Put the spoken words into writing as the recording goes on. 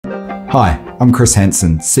Hi, I'm Chris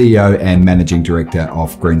Hansen, CEO and Managing Director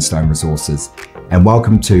of Greenstone Resources, and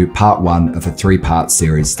welcome to part one of a three-part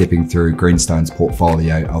series stepping through Greenstone's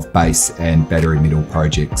portfolio of base and battery metal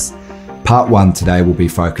projects. Part one today will be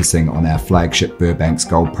focusing on our flagship Burbanks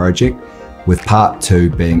gold project, with part two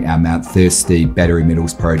being our Mount Thirsty battery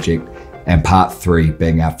metals project, and part three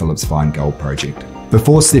being our Phillips Fine gold project.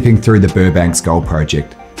 Before stepping through the Burbanks gold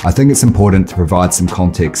project, I think it's important to provide some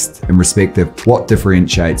context in respect of what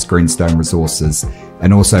differentiates Greenstone Resources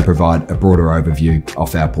and also provide a broader overview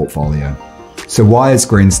of our portfolio. So why is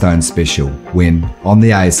Greenstone special when on the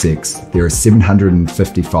ASX there are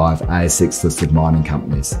 755 ASX listed mining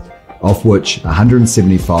companies, of which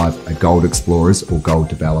 175 are gold explorers or gold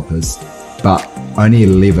developers, but only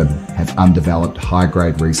 11 have undeveloped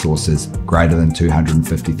high-grade resources greater than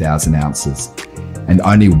 250,000 ounces. And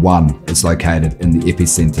only one is located in the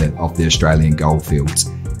epicenter of the Australian goldfields,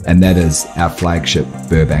 and that is our flagship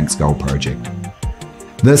Burbanks gold project.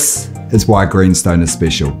 This is why Greenstone is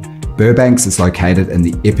special. Burbanks is located in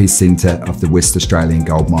the epicenter of the West Australian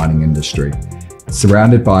gold mining industry,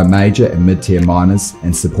 surrounded by major and mid-tier miners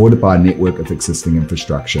and supported by a network of existing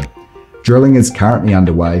infrastructure. Drilling is currently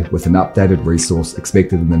underway with an updated resource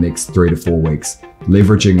expected in the next 3 to 4 weeks,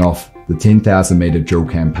 leveraging off the 10,000 metre drill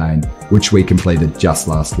campaign, which we completed just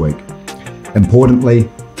last week. Importantly,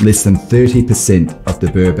 less than 30% of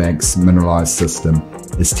the Burbanks mineralised system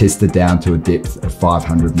is tested down to a depth of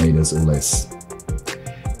 500 metres or less.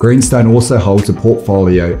 Greenstone also holds a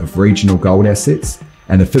portfolio of regional gold assets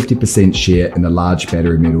and a 50% share in a large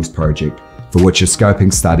battery metals project, for which a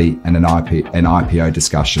scoping study and an IPO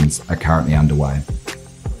discussions are currently underway.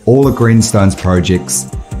 All of Greenstone's projects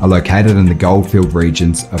are located in the goldfield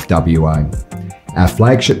regions of WA. Our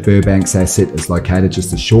flagship Burbanks asset is located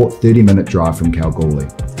just a short 30-minute drive from Kalgoorlie.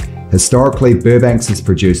 Historically, Burbanks has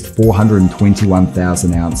produced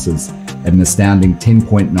 421,000 ounces at an astounding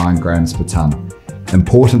 10.9 grams per tonne.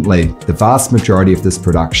 Importantly, the vast majority of this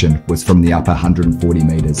production was from the upper 140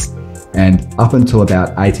 metres, and up until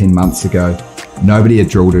about 18 months ago, nobody had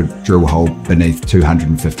drilled a drill hole beneath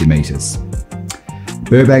 250 metres.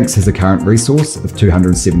 Burbanks has a current resource of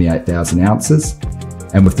 278,000 ounces,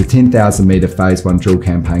 and with the 10,000 metre Phase 1 drill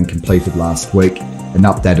campaign completed last week, an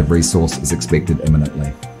updated resource is expected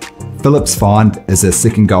imminently. Phillips Fine is a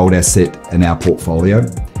second gold asset in our portfolio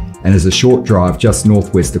and is a short drive just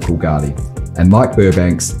northwest of Coolgardie, and like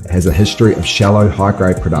Burbanks, has a history of shallow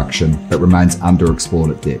high-grade production that remains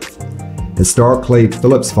underexplored at depth. Historically,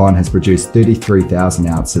 Phillips Fine has produced 33,000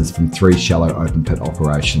 ounces from 3 shallow open pit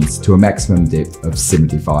operations to a maximum depth of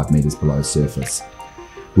 75 metres below surface.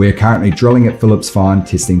 We are currently drilling at Phillips Fine,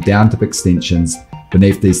 testing down-dip extensions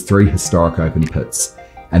beneath these 3 historic open pits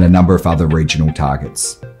and a number of other regional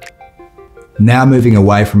targets. Now moving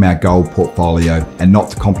away from our gold portfolio, and not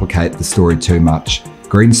to complicate the story too much,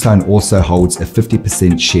 Greenstone also holds a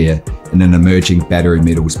 50% share in an emerging battery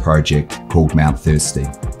metals project called Mount Thirsty.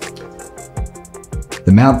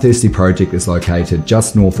 The Mount Thirsty project is located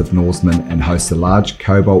just north of Norseman and hosts a large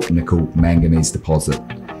cobalt nickel manganese deposit.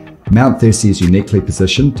 Mount Thirsty is uniquely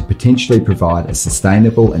positioned to potentially provide a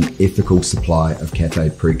sustainable and ethical supply of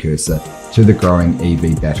cathode precursor to the growing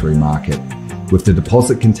EV battery market, with the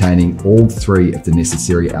deposit containing all 3 of the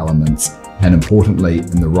necessary elements and importantly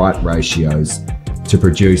in the right ratios to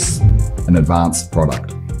produce an advanced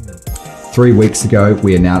product. 3 weeks ago,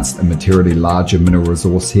 we announced a materially larger mineral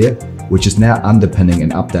resource here, which is now underpinning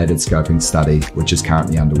an updated scoping study, which is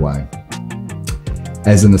currently underway.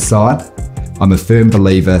 As an aside, I'm a firm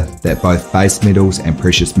believer that both base metals and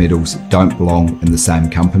precious metals don't belong in the same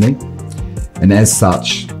company, and as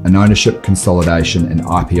such, an ownership consolidation and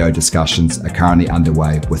IPO discussions are currently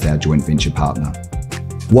underway with our joint venture partner.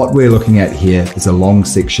 What we're looking at here is a long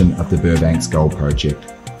section of the Burbanks gold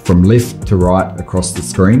project. From left to right across the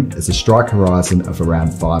screen is a strike horizon of around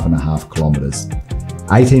 5.5 kilometres.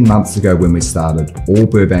 18 months ago when we started, all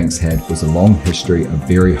Burbanks had was a long history of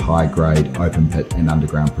very high-grade open pit and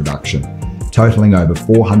underground production, totalling over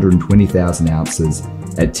 420,000 ounces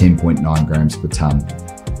at 10.9 grams per tonne,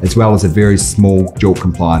 as well as a very small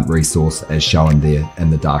JORC-compliant resource as shown there in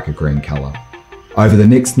the darker green colour. Over the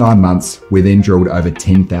next 9 months, we then drilled over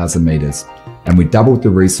 10,000 metres, and we doubled the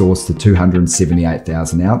resource to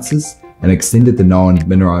 278,000 ounces and extended the known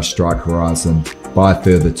mineralised strike horizon by a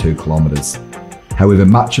further 2 kilometres. However,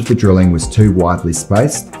 much of the drilling was too widely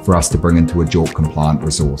spaced for us to bring into a JORC-compliant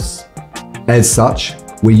resource. As such,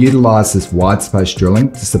 we utilised this wide-spaced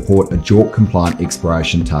drilling to support a JORC-compliant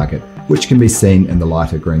exploration target, which can be seen in the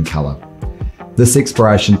lighter green colour. This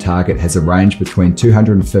exploration target has a range between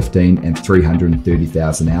 215 and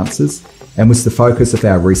 330,000 ounces and was the focus of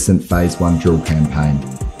our recent Phase 1 drill campaign,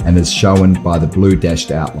 and is shown by the blue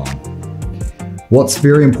dashed outline. What's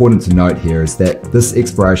very important to note here is that this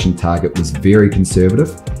exploration target was very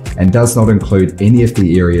conservative and does not include any of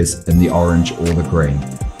the areas in the orange or the green.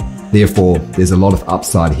 Therefore, there's a lot of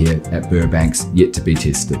upside here at Burbanks yet to be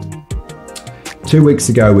tested. 2 weeks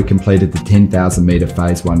ago, we completed the 10,000 metre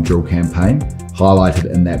Phase 1 drill campaign,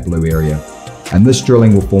 highlighted in that blue area. And this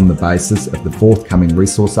drilling will form the basis of the forthcoming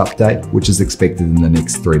resource update, which is expected in the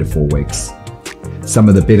next 3 to 4 weeks. Some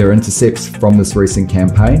of the better intercepts from this recent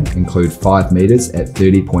campaign include 5 metres at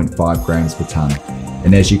 30.5 grams per tonne.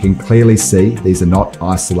 And as you can clearly see, these are not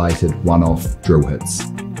isolated one-off drill hits.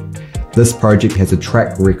 This project has a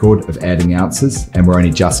track record of adding ounces, and we're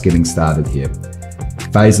only just getting started here.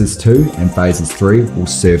 Phases 2 and Phases 3 will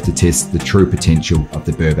serve to test the true potential of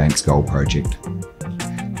the Burbanks Gold Project.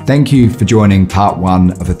 Thank you for joining part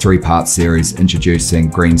 1 of a 3-part series introducing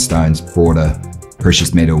Greenstone's broader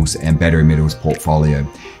precious metals and battery metals portfolio.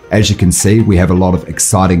 As you can see, we have a lot of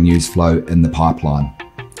exciting news flow in the pipeline.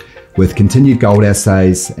 With continued gold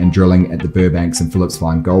assays and drilling at the Burbanks and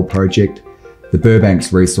Phillipsvine Gold Project, the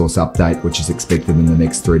Burbanks resource update, which is expected in the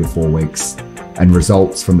next 3 to 4 weeks, and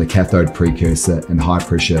results from the cathode precursor and high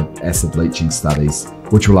pressure acid leaching studies,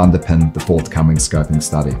 which will underpin the forthcoming scoping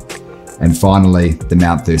study. And finally, the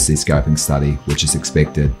Mount Thursday scoping study, which is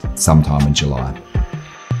expected sometime in July.